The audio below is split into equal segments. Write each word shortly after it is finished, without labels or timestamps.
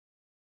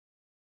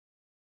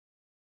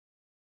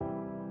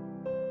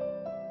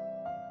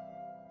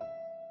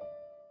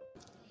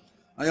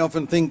I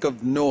often think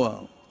of Noah.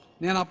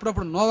 నేను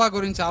అప్పుడప్పుడు Noah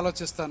గురించి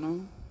ఆలోచిస్తాను.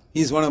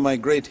 He's one of my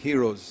great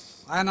heroes.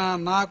 ఆయన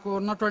నాకు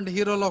ఉన్నటువంటి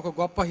హీరోలో ఒక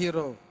గొప్ప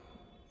hero.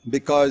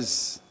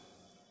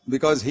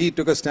 Because he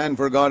took a stand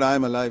for God, I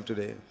am alive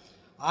today.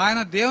 ఆయన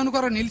దేవుని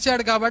కొరకు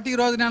నిలిచాడు కాబట్టి ఈ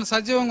రోజు నేను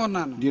సజీవంగా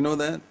ఉన్నాను. Do you know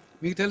that?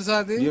 మీకు తెలుసా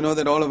అది? Do you know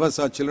that all of us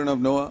are children of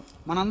Noah?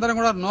 మనందరం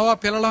కూడా నోవా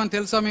పిల్లలం అని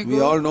తెలుసా మీకు?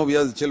 We all know we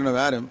are the children of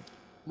Adam.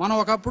 మనం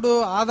ఒకప్పుడు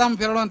ఆదాము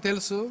పిల్లలం అని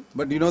తెలుసు.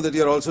 But you know that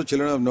you are also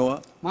children of Noah?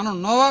 మనం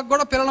నోవాకు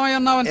కూడా పిల్లలమై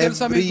ఉన్నామని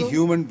తెలుసా మీకు? Every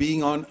human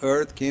being on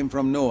earth came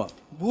from Noah.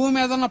 భూమి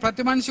మీద ఉన్న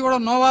ప్రతి మనిషి కూడా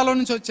నోవాలో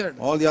నుంచి వచ్చాడు.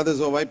 All the others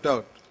were wiped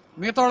out.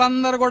 మిగతా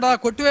వాళ్ళందరూ కూడా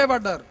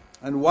కొట్టివేయబడ్డారు.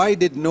 And why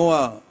did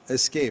Noah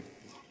escape?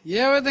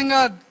 ఏ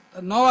విధంగా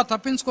నోవా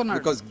తప్పించుకున్నాడు?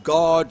 Because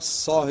God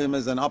saw him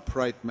as an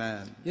upright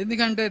man.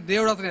 ఎందుకంటే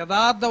దేవుడు అతని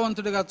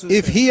యథార్థవంతుడిగా చూశాడు.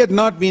 If he had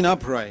not been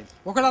upright,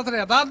 ఒకవేళ అతను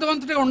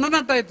యథార్థవంతుడిగా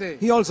ఉండనట్టయితే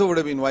he also would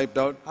have been wiped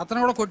out.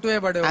 అతను కూడా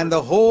కొట్టివేయబడేవాడు. And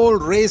the whole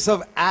race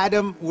of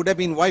Adam would have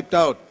been wiped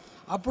out.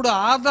 అప్పుడు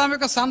ఆదాము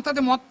యొక్క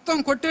సంతతి మొత్తం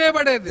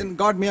కొట్టివేయబడేది. Then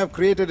God may have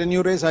created a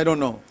new race, I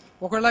don't know.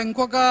 ఒకవేళ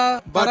ఇంకొక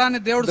తరాన్ని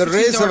దేవుడు the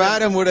race of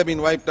Adam would have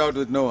been wiped out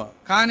with Noah.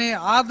 కానీ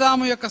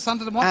ఆదాము యొక్క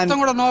సంతతి మొత్తం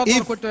కూడా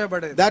నోవాతో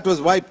కొట్టివేయబడేది. That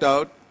was wiped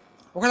out.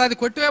 ఒకవేళ అది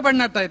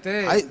కొట్టివేయబడినట్టయితే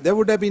there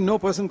would have been no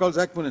person called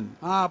Zac Poonen.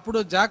 అప్పుడు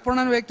జాక్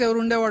పూనెన్ అనే వ్యక్తి ఎవరు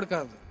ఉండేవాడు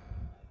కాదు.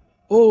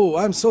 Oh,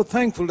 I'm so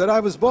thankful that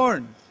I was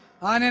born.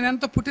 నేను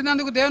ఎంత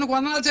పుట్టినందుకు దేవునికి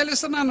వందనాలు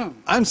చెల్లిస్తున్నాను.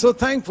 I'm so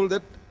thankful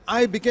that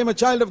I became a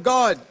child of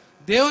God.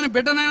 దేవుని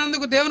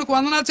బిడ్డనైనందుకు దేవునికి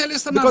వందనాలు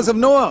చెల్లిస్తున్నాను. Because of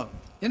Noah.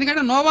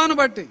 ఎందుకంటే నోవాను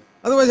బట్టి.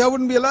 Otherwise I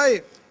wouldn't be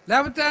alive.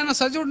 లేకపోతే ఆయన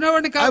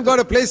సజీవుడినేవాడిని కాదు. I've got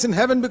a place in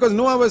heaven because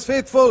Noah was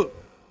faithful.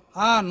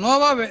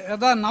 Noah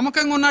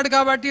నమ్మకంగా ఉన్నాడు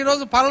కాబట్టి ఈ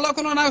రోజు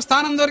పరలోకంలో నాకు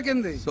స్థానం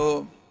దొరికింది. So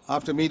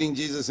after meeting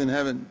Jesus in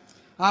heaven,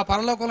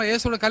 పరలోకంలో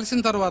యేసుని కలిసిన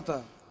తర్వాత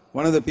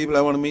one of the people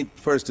I want to meet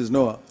first is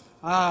Noah.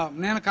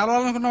 నేను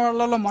కలవాలనుకున్న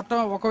వాళ్ళలో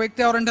ఒక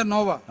వ్యక్తి ఎవరంటే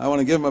Noah. I want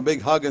to give him a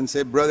big hug and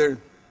say, brother,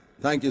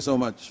 thank you so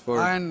much for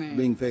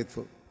being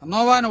faithful.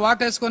 నోవాని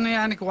వాటేసుకొని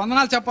ఆయనకి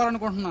వందనాలు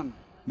చెప్పాలనుకుంటున్నాను.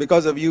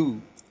 Because of you,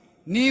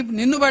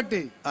 నిన్ను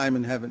బట్టి I am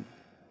in heaven.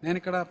 నేను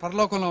ఇక్కడ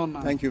పరలోకంలో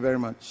ఉన్నాను. Thank you very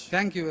much.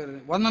 Thank you very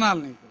వందనాలు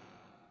నీకు.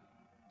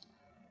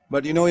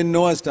 But you know, in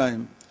Noah's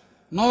time,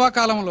 Noah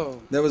కాలంలో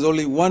there was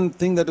only one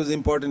thing that was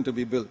important to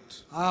be built.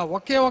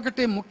 ఒకే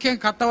ఒకటి ముఖ్యం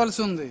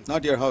కట్టవలసి ఉంది.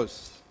 Not your house.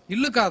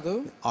 ఇల్లు కాదు,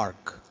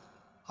 ark.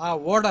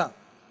 ఓడ.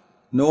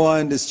 Noah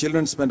and his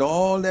children spent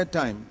all their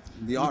time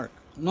in the ark.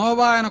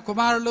 Noah ఆయన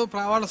కుమారులు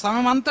వాళ్ళ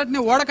సమయం అంతటిని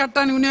ఓడ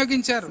కట్టడానికి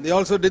వినియోగించారు. They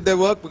also did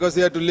their work because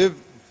they had to live.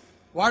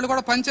 వాళ్ళు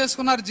కూడా పని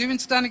చేసుకున్నారు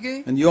జీవించడానికి.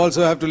 And you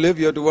also have to live.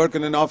 You have to work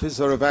in an office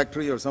or a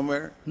factory or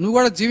somewhere. నువ్వు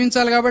కూడా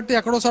జీవించాలి కాబట్టి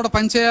ఎక్కడో చోట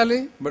పని చేయాలి.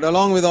 But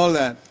along with all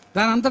that,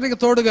 దాని అంతటికి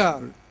తోడుగా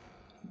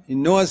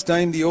in Noah's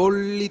time, the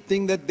only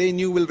thing that they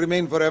knew will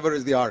remain forever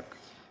is the ark.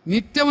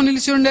 నిత్యము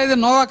నిలిచి ఉండేది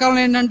నోవా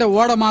కాలంలో ఏంటంటే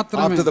ఓడ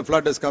మాత్రమే. After the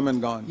flood has come and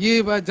gone. ఈ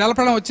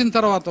జలప్రళయం వచ్చిన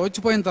తర్వాత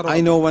వచ్చిపోయిన తర్వాత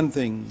I know one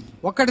thing.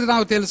 ఒక్కటి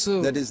నాకు తెలుసు.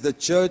 That is the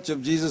church of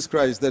Jesus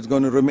Christ that's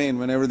going to remain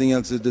when everything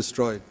else is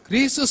destroyed.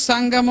 క్రీస్తు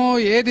సంఘము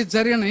ఏది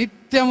జరిగిన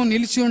నిత్యము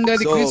నిలిచి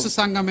ఉండేది క్రీస్తు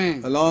సంఘమే.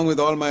 Along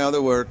with all my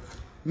other work,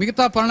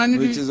 మిగతా పనులన్నీ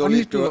which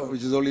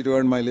is only to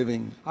earn my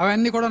living,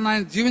 అవన్నీ కూడా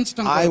నేను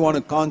జీవించడం. I want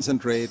to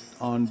concentrate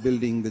on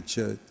building the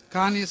church.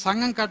 కానీ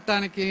సంఘం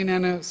కట్టడానికి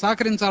నేను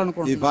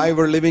సహకరించాలనుకుంటున్నాను. If I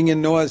were living in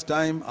Noah's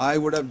time, I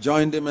would have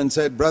joined him and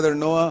said, brother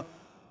Noah,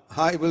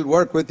 I will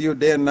work with you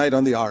day and night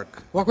on the ark.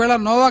 ఒకవేళ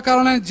Noah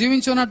కాలంలో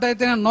జీవించి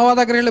ఉన్నట్టయితే నేను Noah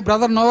దగ్గరికి వెళ్ళి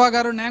బ్రదర్ నోవా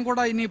గారు నేను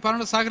కూడా ఈ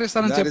పనులు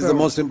సహకరిస్తానని చెప్పాను. That is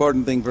the most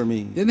important thing for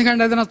me.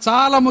 ఎందుకంటే అది నాకు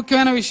చాలా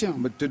ముఖ్యమైన విషయం.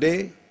 But today,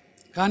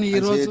 కానీ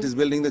ఈ రోజు it is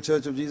building the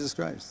church of Jesus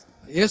Christ.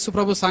 యేసు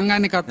ప్రభు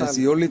సంఘాన్ని కట్టాలి. That's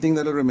the only thing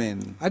that will remain.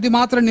 అది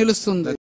మాత్రం నిలుస్తుంది.